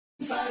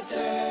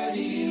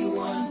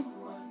531.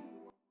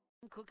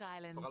 Cook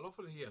Islands.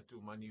 Whakalofala hia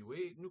tu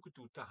maniwe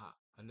nukutu taha.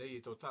 Hanei e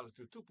tō tala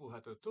tu tupu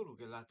hata tolu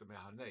ke lata me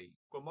hanei.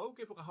 Ko mau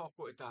ke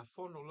whakahoko e tā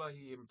whono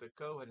lahi e mta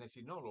kau hana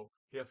sinolo,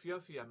 hea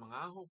whiawhia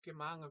mga aho ke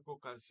maanga ko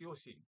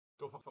kalsiosi.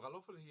 Tō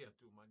whakalofala hia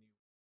tu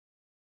maniwe.